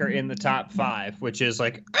linebacker in the top 5, which is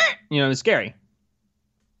it's scary.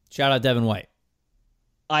 Shout out Devin White.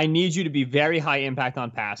 I need you to be very high impact on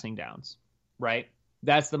passing downs, right?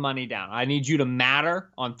 That's the money down. I need you to matter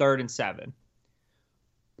on 3rd and 7.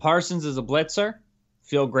 Parsons is a blitzer.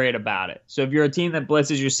 Feel great about it. So if you're a team that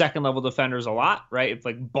blitzes your second level defenders a lot, right?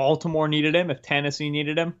 If Baltimore needed him, if Tennessee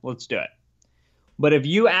needed him, let's do it. But if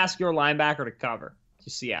you ask your linebacker to cover to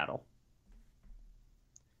Seattle,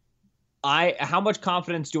 how much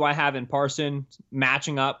confidence do I have in Parsons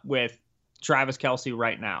matching up with Travis Kelce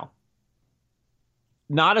right now?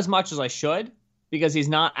 Not as much as I should, because he's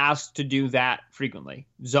not asked to do that frequently,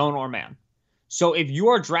 zone or man. So if you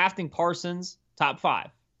are drafting Parsons top 5,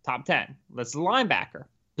 top 10, that's the linebacker,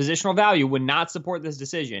 positional value would not support this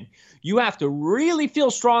decision. You have to really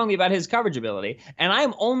feel strongly about his coverage ability. And I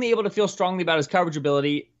am only able to feel strongly about his coverage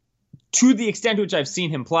ability to the extent to which I've seen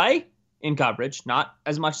him play in coverage, not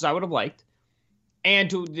as much as I would have liked, and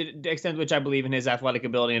to the extent to which I believe in his athletic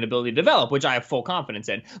ability and ability to develop, which I have full confidence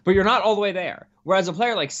in. But you're not all the way there. Whereas a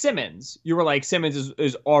player like Simmons, you were like, Simmons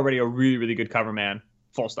is already a really, really good cover man,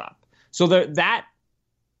 full stop. So that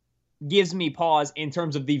gives me pause in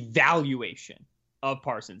terms of the valuation of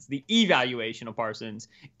Parsons. The evaluation of Parsons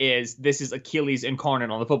is this is Achilles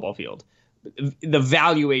incarnate on the football field. The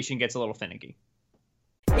valuation gets a little finicky.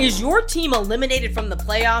 Is your team eliminated from the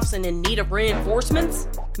playoffs and in need of reinforcements?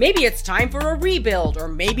 Maybe it's time for a rebuild, or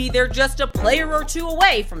maybe they're just a player or two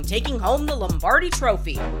away from taking home the Lombardi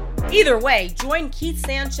Trophy. Either way, join Keith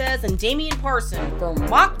Sanchez and Damian Parsons for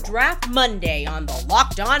Mock Draft Monday on the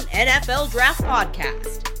Locked On NFL Draft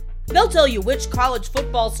Podcast. They'll tell you which college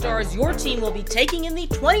football stars your team will be taking in the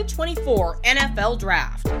 2024 NFL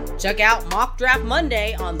Draft. Check out Mock Draft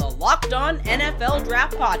Monday on the Locked On NFL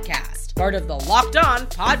Draft Podcast, part of the Locked On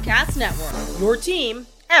Podcast Network, your team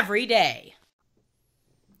every day.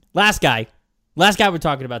 Last guy we're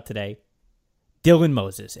talking about today, Dylan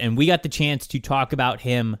Moses. And we got the chance to talk about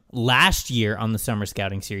him last year on the Summer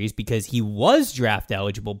Scouting Series because he was draft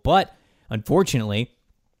eligible, but unfortunately,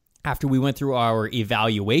 after we went through our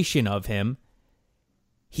evaluation of him,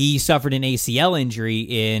 he suffered an ACL injury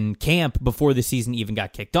in camp before the season even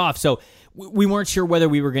got kicked off. So we weren't sure whether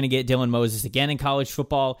we were going to get Dylan Moses again in college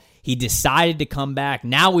football. He decided to come back.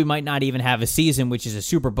 Now we might not even have a season, which is a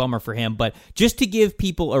super bummer for him. But just to give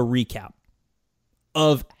people a recap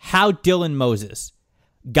of how Dylan Moses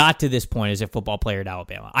got to this point as a football player at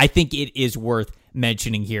Alabama, I think it is worth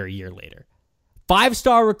mentioning here a year later.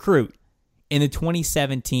 5-star recruit in the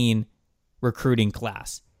 2017 recruiting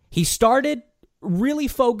class. He started really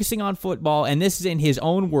focusing on football, and this is in his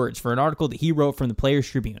own words for an article that he wrote from the Players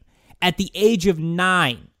Tribune, at the age of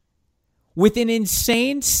 9, with an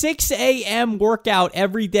insane 6 a.m. workout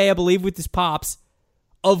every day, I believe, with his pops,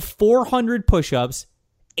 of 400 push-ups,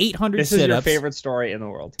 800 sit-ups. This is your favorite story in the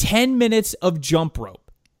world. 10 minutes of jump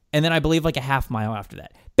rope, and then I believe like a half mile after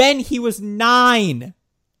that. Ben, he was 9.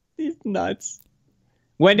 He's nuts.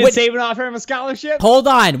 When did Saban offer him a scholarship? Hold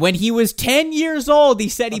on. When he was 10 years old, he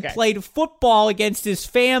said he played football against his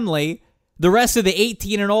family. The rest of the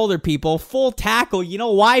 18 and older people, full tackle. You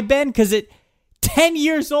know why, Ben? Because at 10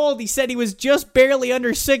 years old, he said he was just barely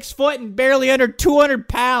under 6 foot and barely under 200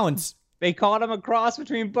 pounds. They called him a cross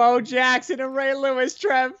between Bo Jackson and Ray Lewis,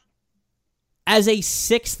 Trev. As a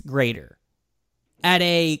 6th grader at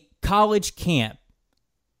a college camp,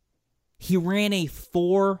 he ran a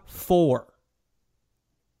 4.4.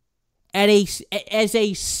 As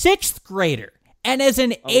a 6th grader and as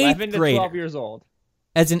an 8th 11 grader, to 12 years old.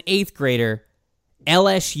 As an 8th grader,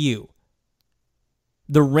 LSU,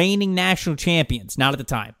 the reigning national champions, not at the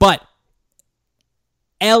time, but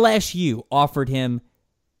LSU offered him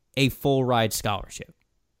a full ride scholarship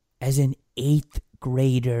as an 8th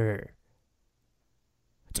grader.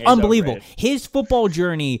 It's unbelievable. His football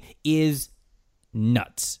journey is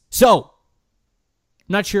nuts. So,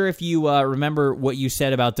 I'm not sure if you remember what you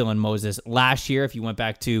said about Dylan Moses last year, if you went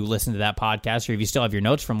back to listen to that podcast, or if you still have your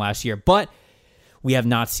notes from last year, but we have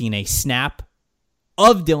not seen a snap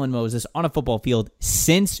of Dylan Moses on a football field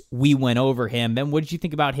since we went over him. Ben, what did you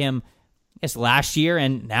think about him, I guess, last year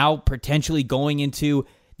and now potentially going into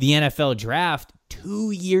the NFL draft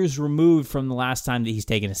 2 years removed from the last time that he's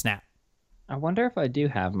taken a snap? I wonder if I do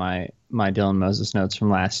have my Dylan Moses notes from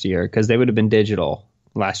last year, because they would have been digital.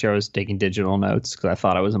 Last year I was taking digital notes because I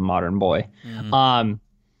thought I was a modern boy. Mm-hmm.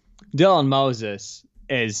 Dylan Moses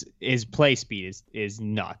his play speed is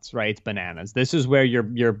nuts, right? It's bananas. This is where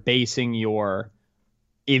you're basing your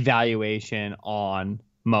evaluation on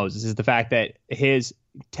Moses, is the fact that his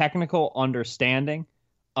technical understanding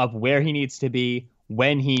of where he needs to be,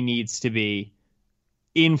 when he needs to be,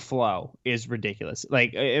 in flow is ridiculous.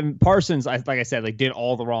 Like, Parsons, like I said, like, did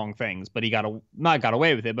all the wrong things, but he got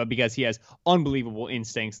away with it, but because he has unbelievable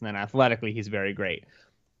instincts, and then athletically he's very great.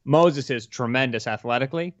 Moses is tremendous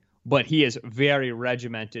athletically, but he is very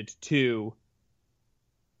regimented to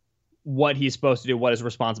what he's supposed to do, what his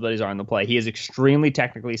responsibilities are in the play. He is extremely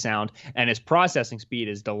technically sound, and his processing speed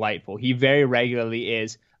is delightful. He very regularly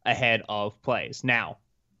is ahead of plays. Now,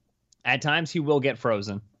 at times he will get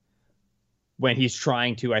frozen when he's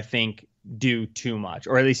trying to, I think, do too much,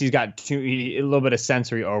 or at least he's got a little bit of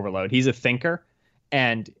sensory overload. He's a thinker,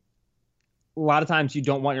 and a lot of times you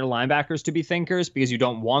don't want your linebackers to be thinkers because you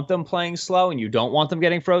don't want them playing slow and you don't want them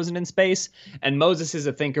getting frozen in space. And Moses is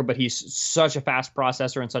a thinker, but he's such a fast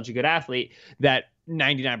processor and such a good athlete that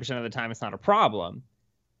 99% of the time it's not a problem.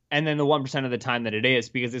 And then the 1% of the time that it is,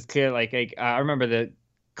 because it's clear, like I remember the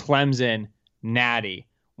Clemson Natty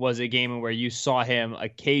was a game where you saw him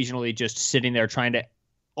occasionally just sitting there trying to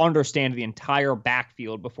understand the entire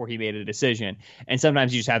backfield before he made a decision. And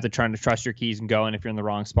sometimes you just have to try to trust your keys and go, and if you're in the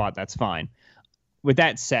wrong spot, that's fine. With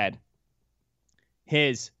that said,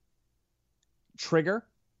 his trigger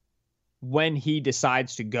when he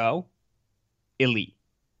decides to go, elite.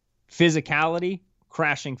 Physicality,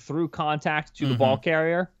 crashing through contact to the ball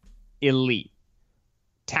carrier, elite.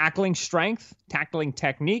 Tackling strength, tackling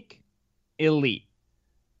technique, elite.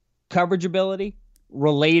 Coverage ability,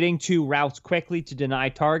 relating to routes quickly to deny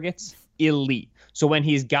targets, elite. So when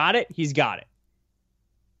he's got it, he's got it.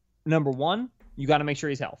 Number one, you got to make sure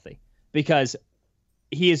he's healthy because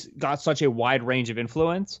he has got such a wide range of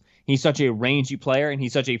influence. He's such a rangy player and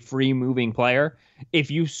he's such a free moving player.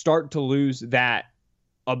 If you start to lose that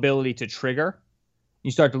ability to trigger,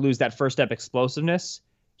 you start to lose that first step explosiveness,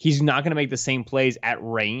 he's not going to make the same plays at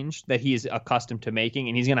range that he is accustomed to making.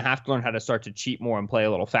 And he's going to have to learn how to start to cheat more and play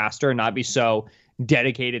a little faster and not be so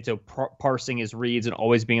dedicated to parsing his reads and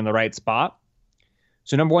always being in the right spot.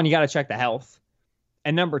 So number one, you got to check the health.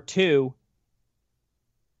 And number two,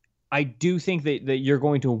 I do think that you're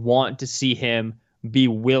going to want to see him be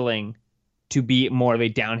willing to be more of a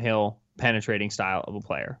downhill penetrating style of a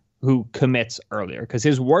player who commits earlier, because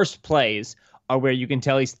his worst plays are where you can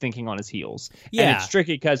tell he's thinking on his heels. Yeah. And it's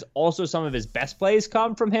tricky because also some of his best plays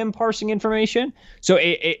come from him parsing information. So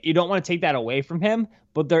you don't want to take that away from him,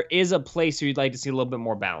 but there is a place where you'd like to see a little bit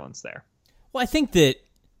more balance there. Well, I think that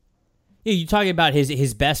you're talking about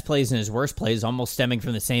his best plays and his worst plays almost stemming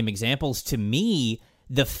from the same examples. To me,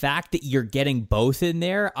 the fact that you're getting both in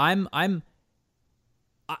there, I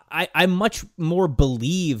much more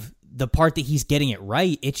believe the part that he's getting it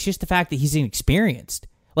right. It's just the fact that he's inexperienced.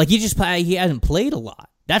 Like he hasn't played a lot.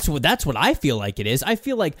 That's what I feel like it is. I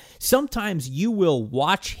feel like sometimes you will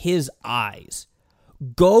watch his eyes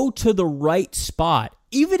go to the right spot,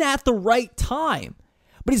 even at the right time,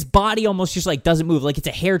 but his body almost just like doesn't move. Like it's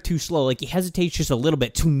a hair too slow. Like he hesitates just a little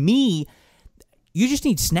bit. To me, you just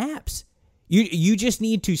need snaps. You just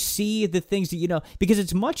need to see the things that because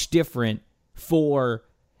it's much different for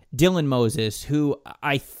Dylan Moses, who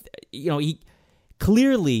he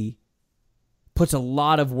clearly puts a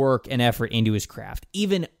lot of work and effort into his craft,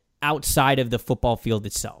 even outside of the football field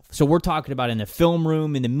itself. So we're talking about in the film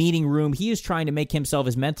room, in the meeting room. He is trying to make himself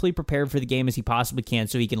as mentally prepared for the game as he possibly can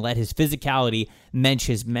so he can let his physicality match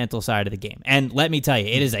his mental side of the game. And let me tell you,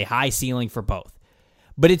 it is a high ceiling for both.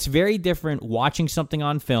 But it's very different watching something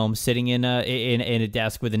on film, sitting in a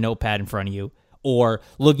desk with a notepad in front of you, or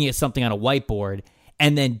looking at something on a whiteboard,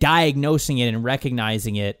 and then diagnosing it and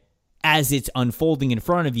recognizing it as it's unfolding in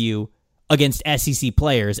front of you against SEC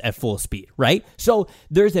players at full speed, right? So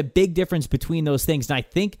there's a big difference between those things, and I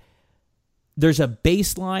think there's a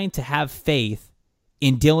baseline to have faith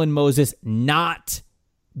in Dylan Moses not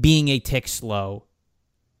being a tick slow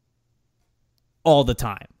all the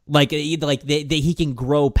time. Like he can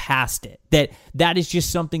grow past it. That is just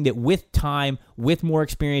something that with time, with more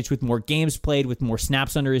experience, with more games played, with more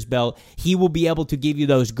snaps under his belt, he will be able to give you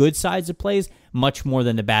those good sides of plays much more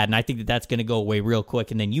than the bad. And I think that that's going to go away real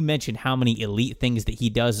quick. And then you mentioned how many elite things that he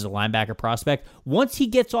does as a linebacker prospect. Once he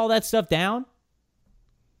gets all that stuff down,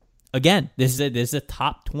 again, this is a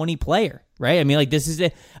top 20 player, right? I mean, like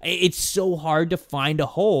it's so hard to find a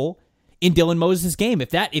hole in Dylan Moses' game. If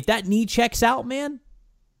that knee checks out, man.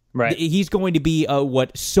 Right, he's going to be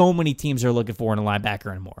what so many teams are looking for in a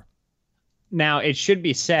linebacker and more. Now, it should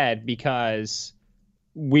be said, because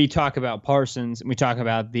we talk about Parsons and we talk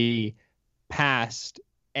about the past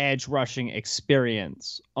edge rushing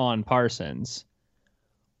experience on Parsons.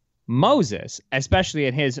 Moses, especially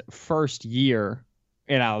in his first year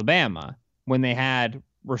in Alabama, when they had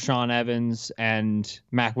Rashaan Evans and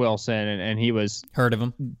Mack Wilson, and he was heard of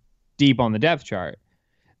him deep on the depth chart.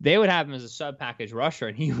 They would have him as a sub-package rusher,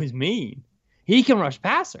 and he was mean. He can rush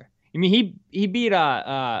passer. I mean, he beat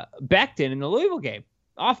Becton in the Louisville game.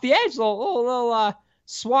 Off the edge, little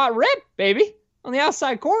swat rip, baby, on the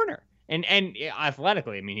outside corner. And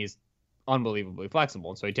athletically, I mean, he's unbelievably flexible,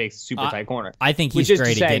 and so he takes super tight corner. I think he's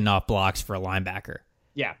great at getting off blocks for a linebacker.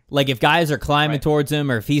 Yeah. Like, if guys are climbing towards him,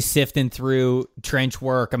 or if he's sifting through trench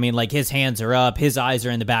work, I mean, like, his hands are up, his eyes are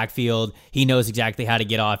in the backfield, he knows exactly how to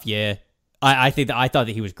get off you. I thought that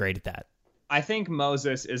he was great at that. I think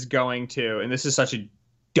Moses is going to, and this is such a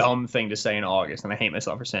dumb thing to say in August, and I hate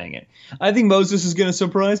myself for saying it. I think Moses is going to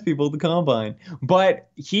surprise people at the Combine. But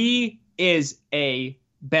he is a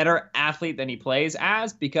better athlete than he plays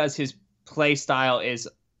as, because his play style is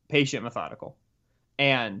patient, methodical.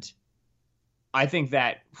 And I think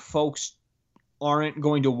that folks aren't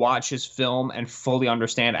going to watch his film and fully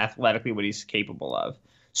understand athletically what he's capable of.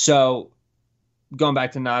 So, going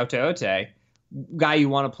back to Gaoteote, guy you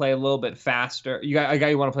want to play a little bit faster, a guy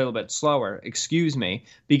you want to play a little bit slower,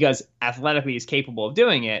 because athletically he's capable of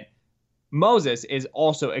doing it. Moses is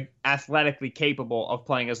also athletically capable of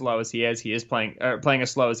playing as low as he is. He is playing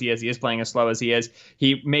as slow as he is. He is playing as slow as he is.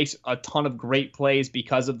 He makes a ton of great plays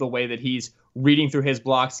because of the way that he's reading through his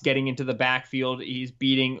blocks, getting into the backfield. He's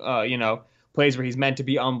beating, plays where he's meant to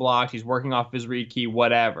be unblocked. He's working off his read key,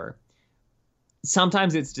 whatever.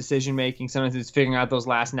 sometimes it's decision making, sometimes it's figuring out those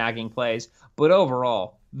last nagging plays, but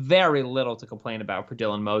overall, very little to complain about for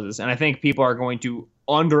Dylan Moses. And I think people are going to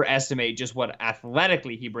underestimate just what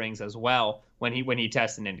athletically he brings as well when he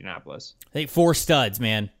tests in Indianapolis. I think 4 studs,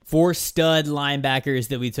 man. 4 stud linebackers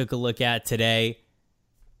that we took a look at today.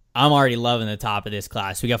 I'm already loving the top of this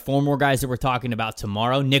class. We got 4 more guys that we're talking about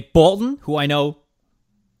tomorrow. Nick Bolton, who I know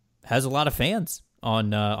has a lot of fans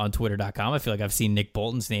on Twitter.com. I feel like I've seen Nick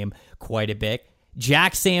Bolton's name quite a bit.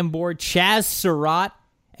 Jack Sanborn, Chaz Surratt,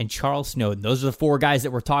 and Charles Snowden. Those are the 4 guys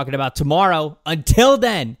that we're talking about tomorrow. Until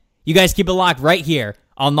then, you guys keep it locked right here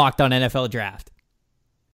on Locked On NFL Draft.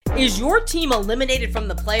 Is your team eliminated from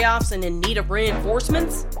the playoffs and in need of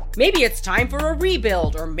reinforcements? Maybe it's time for a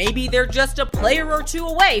rebuild, or maybe they're just a player or 2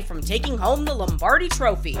 away from taking home the Lombardi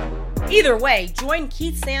Trophy. Either way, join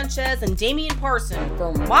Keith Sanchez and Damian Parsons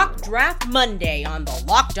for Mock Draft Monday on the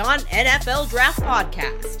Locked On NFL Draft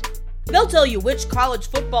Podcast. They'll tell you which college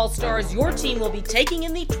football stars your team will be taking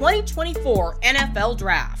in the 2024 NFL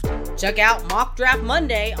Draft. Check out Mock Draft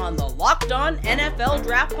Monday on the Locked On NFL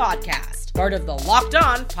Draft Podcast, part of the Locked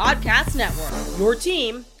On Podcast Network, your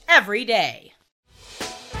team every day.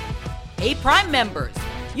 Hey, Prime members,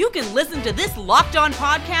 you can listen to this Locked On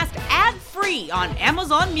podcast ad-free on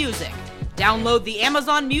Amazon Music. Download the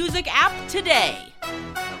Amazon Music app today.